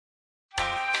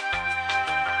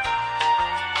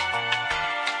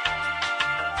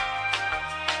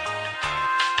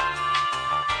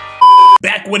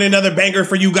Back with another banger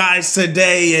for you guys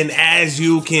today, and as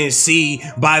you can see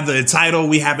by the title,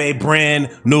 we have a brand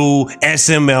new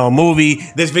SML movie.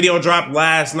 This video dropped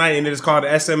last night and it is called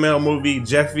SML movie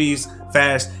Jeffy's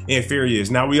Fast and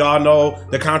Furious. Now we all know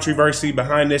the controversy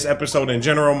behind this episode in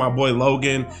general. My boy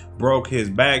Logan broke his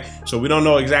back, so we don't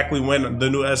know exactly when the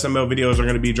new SML videos are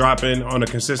going to be dropping on a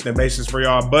consistent basis for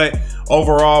y'all, but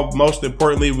overall, most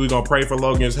importantly, we're gonna pray for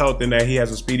Logan's health and that he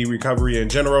has a speedy recovery in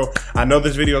general. I know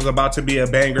this video is about to be a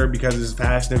banger because it's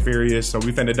Fast and Furious, so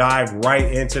we finna dive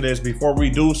right into this. Before we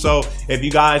do so, if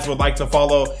you guys would like to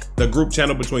follow the group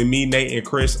channel between me, Nate, and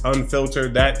Chris,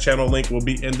 Unfiltered, that channel link will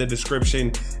be in the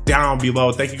description down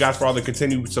below. Thank you guys for all the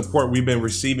continued support we've been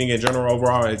receiving in general.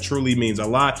 Overall, it truly means a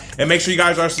lot. And make sure you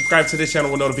guys are subscribed to this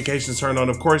channel with notifications turned on,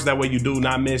 of course, that way you do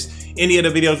not miss any of the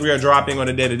videos we are dropping on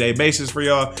a day-to-day basis for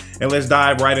y'all. And let's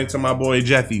dive right into my boy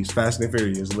Jeffy's Fast and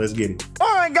Furious. Let's get it.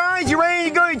 All right, guys, you ready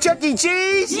to go to Chuck E.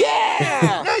 Cheese?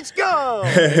 Yeah! Let's go!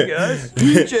 Hey, guys.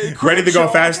 Ready to go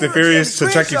Fast and Furious to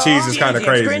Chuck E. Cheese is kind of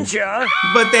crazy.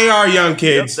 But they are young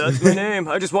kids. Yep, that's my name.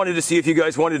 I just wanted to see if you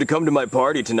guys wanted to come to my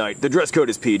party tonight. The dress code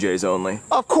is PJs only.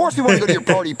 Of course we want to go to your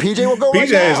party, PJ. We'll go right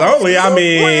PJs now. only? I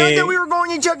mean... Wait, I thought we were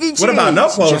going to Chuck E. Cheese. What about no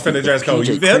clothes for the dress code?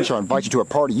 You feel? PJ invite you to a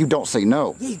party, you don't say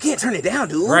no. Yeah, you can't turn it down,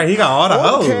 dude. Right, he got all the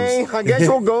hoes. Okay, I guess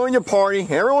we'll go in your party.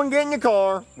 Everyone get in your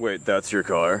car. Wait, that's your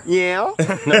car? Yeah?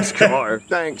 Nice car.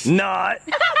 Thanks. Not.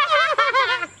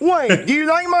 Wait, do you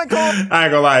like my car? I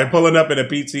ain't gonna lie, pulling up in a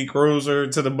PT Cruiser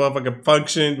to the motherfucking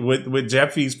function with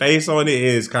Jeffy's face on it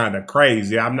is kind of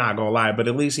crazy. I'm not gonna lie, but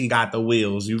at least he got the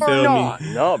wheels. You feel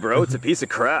me? No, bro, it's a piece of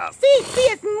crap. Sí,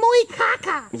 es muy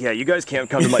caca. Yeah, you guys can't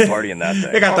come to my party in that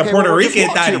thing. They got the Puerto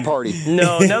Rican thing. Party.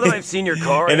 No, now that I've seen your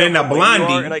car, and then the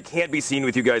blondie, and I can't be seen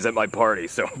with you guys at my party.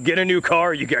 So get a new car,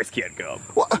 or you guys can't come.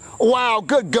 Wow,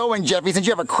 good going, Jeffy. Since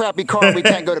you have a crappy car, we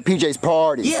can't go to PJ's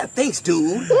party. Yeah, thanks,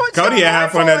 dude. Cody had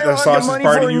fun at the sausage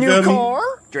party. You feel me?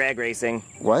 Drag racing.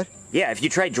 What? Yeah, if you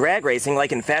try drag racing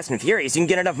like in Fast and Furious, you can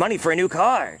get enough money for a new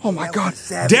car. Oh my God.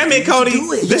 Damn it, Cody.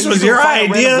 This was your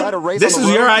idea. This is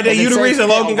your idea. You the reason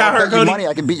Logan got hurt, Cody. Money,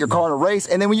 I can beat your car in a race,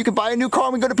 and then when you can buy a new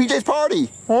car, we can go to PJ's party.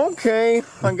 Okay,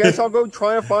 I guess I'll go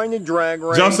try to find a drag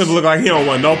race. Joseph look like he don't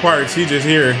want no parts. He just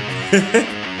here.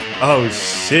 Oh,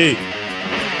 shit.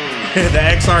 The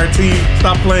XRT.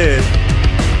 Stop playing.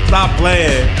 Stop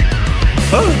playing.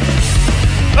 Oh.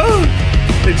 Oh.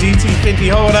 The GT50,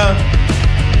 hold up.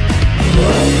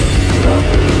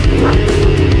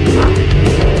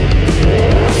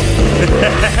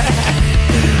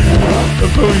 The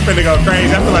Pooey finna go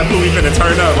crazy. I feel like Pooey finna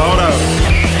turn up. Hold up.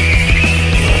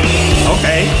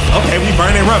 Okay. Okay, we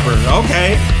burning rubber.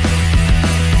 Okay.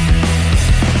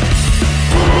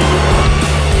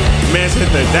 Man's hit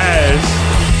the dash.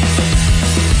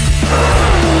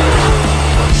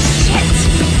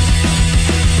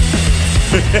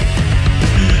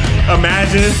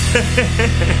 Imagine.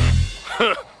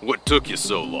 What took you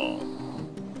so long?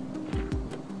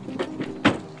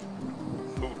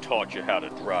 Who taught you how to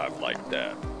drive like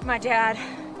that? My dad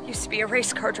used to be a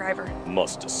race car driver.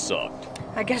 Must have sucked.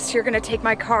 I guess you're gonna take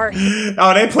my car.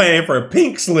 Oh, they playing for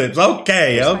pink slips.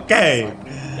 Okay, okay.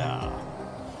 Nah,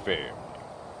 fair.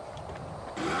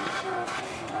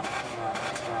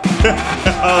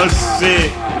 Oh,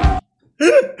 shit.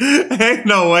 Ain't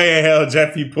no way in hell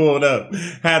Jeffy pulled up.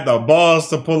 Had the balls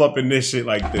to pull up in this shit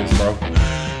like this, bro.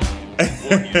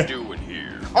 What you doing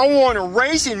here? I want to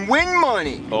race and win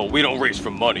money. Oh, we don't race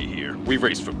for money here. We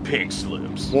race for pink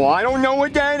slips. Well, I don't know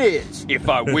what that is. If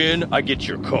I win, I get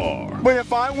your car. But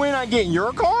if I win, I get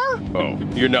your car? Oh,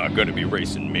 you're not gonna be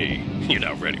racing me. You're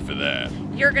not ready for that.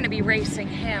 You're gonna be racing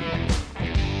him.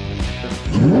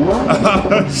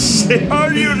 Oh, shit.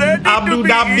 Are you ready Abu to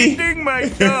Dhabi. be eating my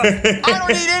son? I don't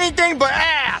need anything but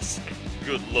ass.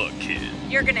 Good luck, kid.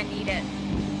 You're gonna need it.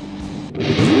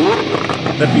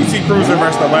 The PT Cruiser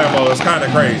versus the Lambo is kind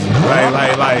of crazy.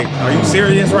 Like, are you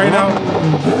serious right now?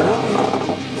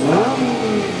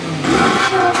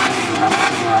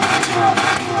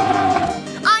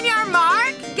 On your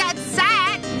mark, get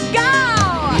set, go!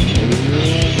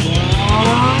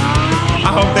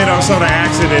 I hope they don't show the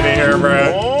accident in here,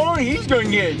 bro. Oh, he's gonna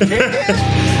get tickets.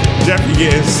 Jeffy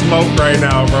getting smoked right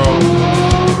now, bro.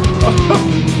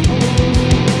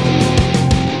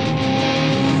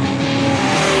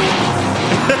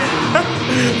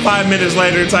 5 minutes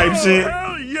later type shit.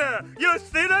 Hell yeah! You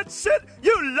see that shit?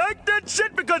 You like that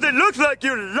shit because it looks like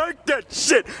you like that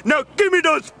shit. Now give me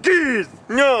those keys.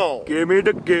 No. Give me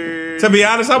the keys. To be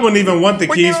honest, I wouldn't even want the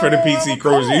keys for the PC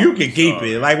Cruiser. You can keep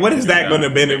it. Like, what is that going to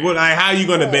benefit? Like, how are you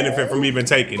going to benefit from even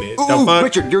taking it? The fuck?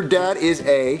 Richard, your dad is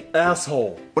a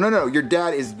asshole. Well, no, your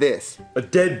dad is this. A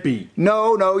deadbeat.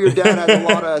 No, your dad has a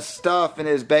lot of stuff in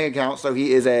his bank account, so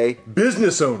he is a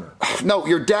business owner. No,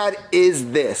 your dad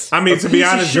is this. I mean, to be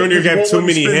honest, Junior gave too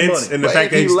many hints, and the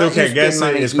fact that he still can't guess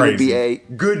it is crazy. Be a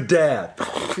good dad.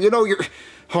 You know,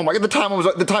 oh my god, the time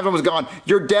was gone.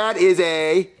 Your dad is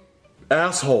a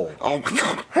asshole. Oh my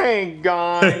god. Hey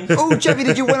guys. Oh, Jeffy,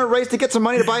 did you win a race to get some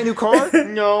money to buy a new car?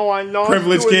 No, I lost.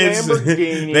 Privileged kids,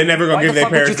 they never gonna give their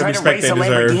parents the respect they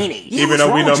deserve. Even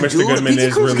though we know Mr. Goodman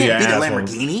is really an asshole.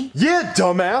 Yeah,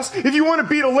 dumbass. If you want to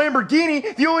beat a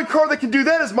Lamborghini, the only car that can do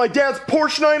that is my dad's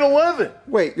Porsche 911.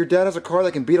 Wait, your dad has a car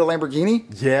that can beat a Lamborghini?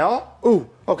 Yeah. Ooh,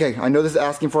 okay, I know this is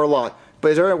asking for a lot.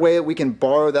 But is there a way that we can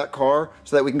borrow that car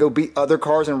so that we can go beat other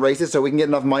cars in races so we can get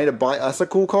enough money to buy us a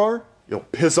cool car? You'll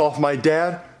piss off my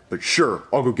dad, but sure,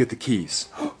 I'll go get the keys.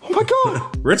 Oh my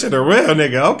god! Richard a real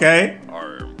nigga, okay.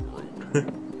 I am Groot.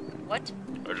 What?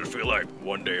 I just feel like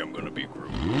one day I'm gonna be Groot.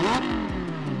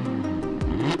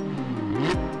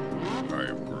 I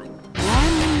am Groot.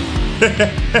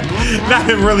 Not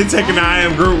him really taking the I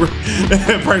am Groot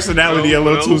personality a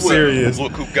little too serious.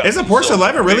 Is a Porsche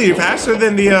 11 really faster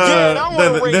than the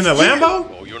Lambo?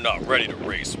 Well, you're not ready to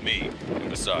race me. And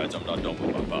besides, I'm not done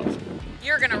with my boss.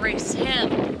 You're gonna race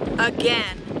him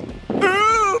again.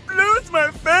 Ooh, blue's my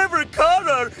favorite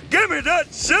color. Give me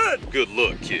that shit. Good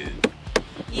luck, kid.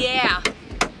 Yeah.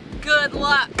 Good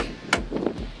luck.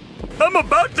 I'm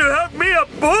about to have me a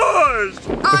Porsche.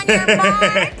 On your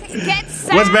mark, get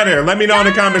set. What's better? Let me know in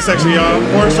the comment section, y'all.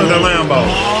 Porsche or the Lambo?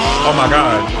 Oh my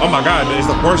god. Oh my god. Is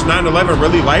the Porsche 911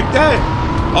 really like that?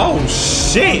 Oh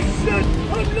shit.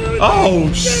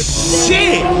 Oh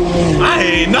shit. I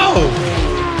ain't know.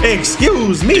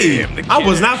 Excuse me. I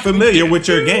was not familiar with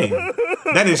your game.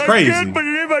 That is crazy. I can't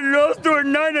believe I lost to a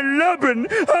 911.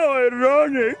 How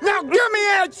ironic. Now give me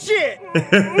that shit.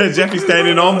 Jeffy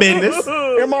standing on business.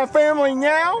 In my family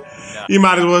now? You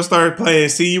might as well start playing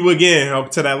See You Again up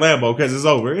to that Lambo because it's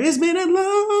over. It's been a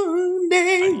long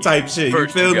day type shit. You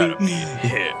feel me?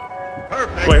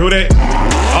 Wait, who that?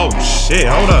 Oh shit,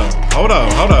 hold up.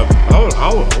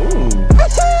 Ooh.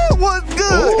 What's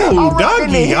good? Ooh,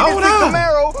 doggy, hold up.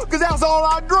 Camaro, cause that's all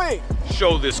I drink.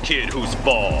 Show this kid who's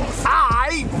boss.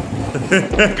 Aight.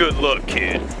 Good luck,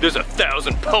 kid. There's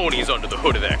 1,000 ponies under the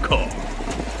hood of that car.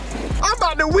 I'm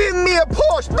about to win me a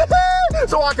Porsche,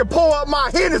 so I can pull up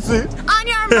my Hennessy. On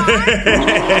your mark.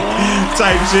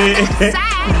 Type shit. Set.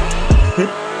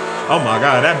 Oh my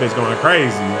god, that bitch going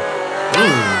crazy.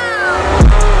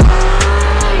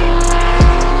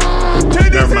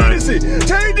 Take this Hennessy.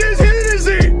 Take this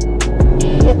Hennessy.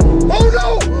 Oh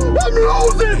no, I'm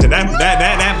losing.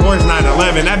 That Porsche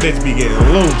 911, that bitch be getting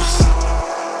loose.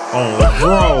 On the I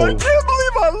road. can't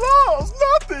believe I lost.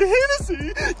 Not the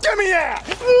Hennessy. Give me that.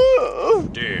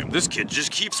 Damn, this kid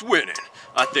just keeps winning.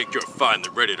 I think you're finally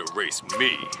ready to race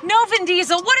me. No, Vin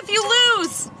Diesel, what if you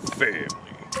lose? Family.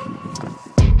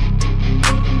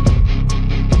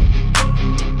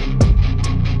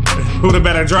 Who the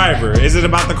better driver? Is it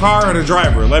about the car or the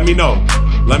driver? Let me know.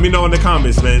 Let me know in the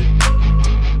comments, man.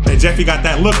 And Jeffy got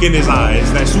that look in his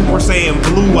eyes, that Super Saiyan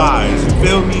blue eyes. You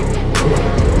feel me?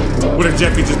 What if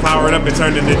Jeffy just powered up and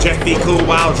turned into Jeffy Cool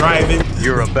while driving?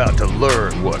 You're about to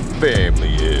learn what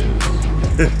family is.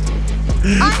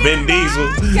 Vin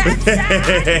Diesel.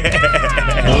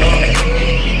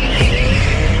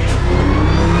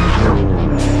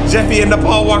 Jeffy and the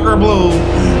Paul Walker Blue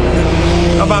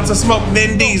about to smoke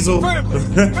Vin Diesel. Family.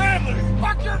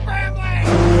 Fuck your family.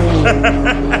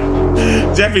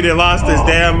 Jeffy done lost his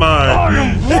damn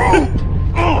mind.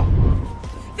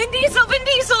 Vin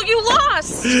Diesel, you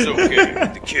lost. It's okay.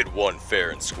 The kid won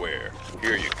fair and square.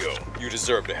 Here you go. You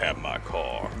deserve to have my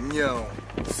car. Yo,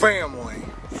 family.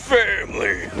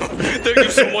 Family. Thank you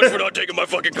so much for not taking my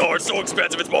fucking car. It's so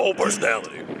expensive. It's my whole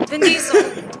personality. Vin Diesel,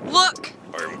 look.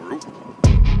 I am Groot.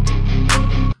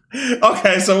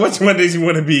 Okay, so which one does you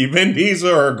want to be, Vin Diesel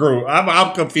or Groot?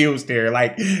 I'm confused here.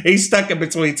 Like, he's stuck in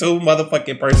between two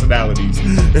motherfucking personalities.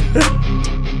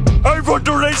 I want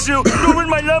to race you to win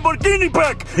my Lamborghini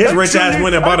back. His rich ass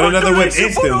went and bought another one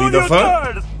instantly. The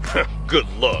fuck? Good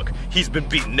luck. He's been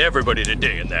beating everybody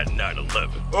today in that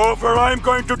 911. Over, I'm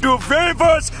going to do very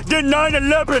fast the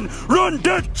 911. Run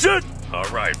that shit. All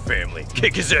right, family.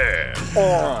 Kick his ass.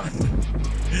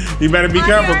 You better be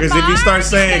careful, because if you start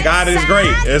saying God is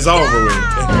great, it's over with.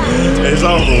 It's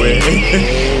over with.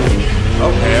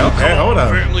 Okay, hold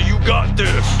up. Family, you got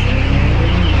this.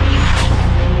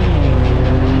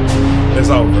 It's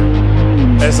over.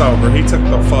 It's over. He took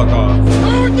the fuck off.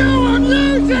 Oh no, I'm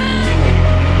losing!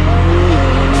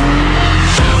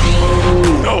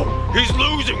 No, he's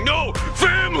losing. No,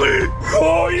 family.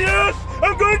 Oh yes,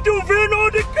 I'm going to win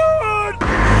on the card!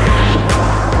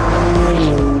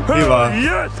 He lost.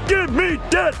 Yes, give me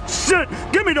that shit!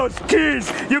 Give me those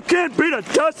keys! You can't beat a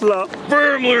Tesla!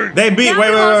 Family. They beat. Now Wait.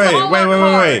 we lost all our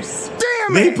Wait. cars.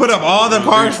 Damn They it! put up all the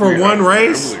cars for one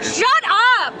race. Shut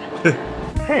up!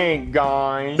 Hey,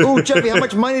 guys. Ooh, Jeffy, how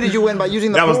much money did you win by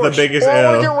using the That was the Porsche? biggest Well,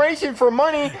 I L. wasn't racing for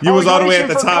money. You I was all the way racing at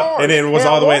the for top, cars. and then was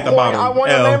all the way at the one point, bottom. I won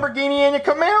L. a Lamborghini and a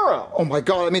Camaro. Oh my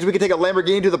god, that means we can take a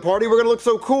Lamborghini to the party? We're gonna look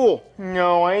so cool.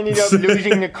 No, I ended up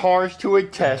losing the cars to a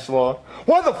Tesla.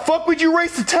 Why the fuck would you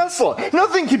race a Tesla?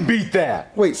 Nothing can beat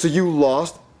that. Wait, so you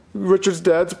lost Richard's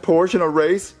dad's Porsche in a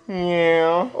race?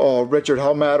 Yeah. Oh, Richard,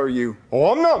 how mad are you?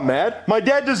 Oh, I'm not mad. My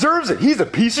dad deserves it. He's a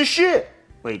piece of shit.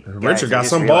 Wait, Richard guys, I got just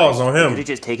some realized balls on we him. could have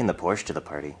just taken the Porsche to the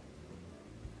party.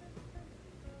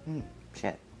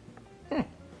 Shit.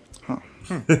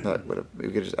 We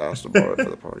could just ask to borrow it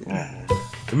for the party.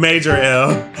 Major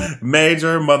L.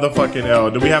 Major motherfucking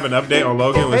L. Do we have an update on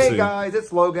Logan? Let's Hey see. guys,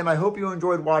 it's Logan. I hope you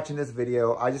enjoyed watching this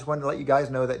video. I just wanted to let you guys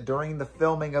know that during the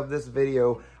filming of this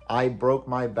video, I broke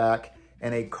my back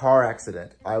in a car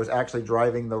accident. I was actually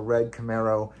driving the red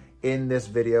Camaro in this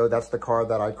video. That's the car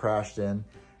that I crashed in.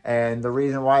 And the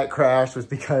reason why it crashed was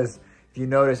because, if you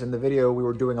notice in the video, we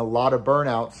were doing a lot of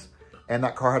burnouts and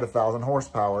that car had 1,000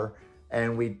 horsepower.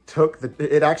 And we took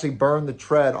it actually burned the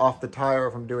tread off the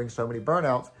tire from doing so many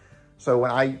burnouts. So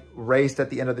when I raced at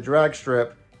the end of the drag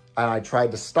strip and I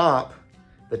tried to stop,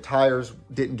 the tires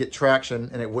didn't get traction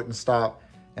and it wouldn't stop.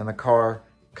 And the car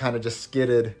kind of just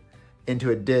skidded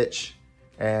into a ditch.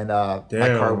 And my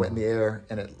car went in the air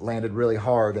and it landed really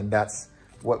hard. And that's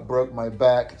what broke my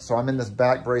back. So I'm in this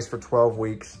back brace for 12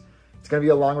 weeks. It's gonna be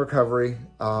a long recovery.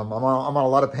 I'm on a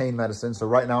lot of pain medicine. So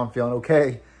right now I'm feeling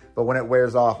okay. But when it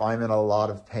wears off, I'm in a lot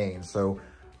of pain. So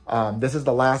this is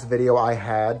the last video I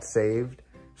had saved.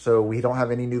 So we don't have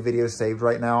any new videos saved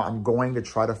right now. I'm going to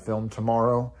try to film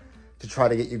tomorrow to try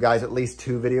to get you guys at least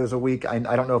 2 videos a week. I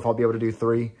don't know if I'll be able to do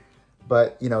 3,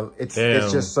 but you know, it's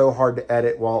just so hard to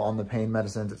edit while on the pain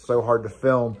medicines. It's so hard to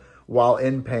film while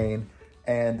in pain.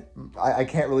 And I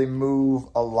can't really move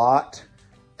a lot.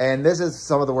 And this is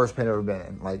some of the worst pain I've ever been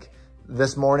in. Like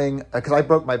this morning, because I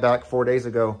broke my back 4 days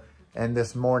ago, and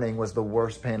this morning was the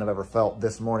worst pain I've ever felt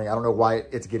this morning. I don't know why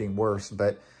it's getting worse,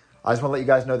 but I just want to let you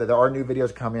guys know that there are new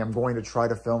videos coming. I'm going to try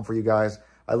to film for you guys.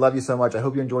 I love you so much. I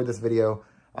hope you enjoyed this video.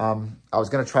 I was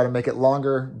going to try to make it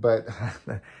longer, but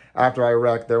after I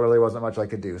wrecked, there really wasn't much I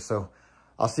could do. So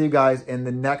I'll see you guys in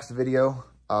the next video.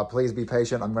 Please be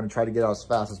patient. I'm going to try to get out as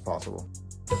fast as possible.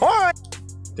 All right.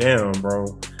 Damn,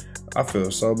 bro. I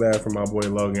feel so bad for my boy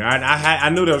Logan. I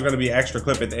knew there was going to be an extra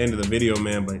clip at the end of the video,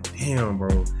 man, but damn,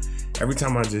 bro. Every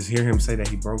time I just hear him say that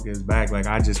he broke his back, like,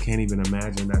 I just can't even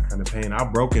imagine that kind of pain.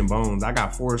 I've broken bones. I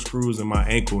got 4 screws in my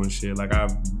ankle and shit. Like,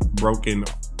 I've broken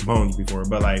bones before,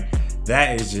 but like,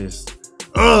 that is just,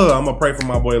 I'm gonna pray for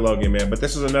my boy Logan, man. But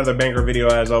this is another banger video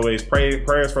as always.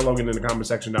 Prayers for Logan in the comment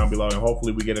section down below, and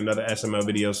hopefully we get another SML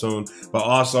video soon. But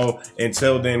also,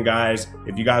 until then, guys,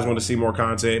 if you guys want to see more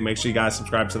content, make sure you guys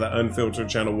subscribe to the Unfiltered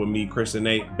channel with me, Chris and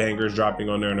Nate. Bangers dropping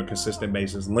on there on a consistent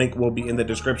basis. Link will be in the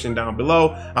description down below.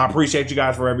 I appreciate you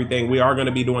guys for everything. We are going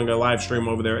to be doing a live stream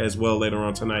over there as well later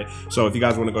on tonight. So if you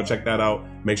guys want to go check that out,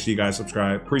 make sure you guys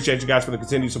subscribe. Appreciate you guys for the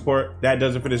continued support. That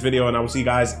does it for this video, and I will see you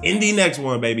guys in the next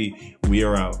one, baby. We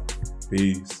are out.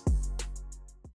 Peace.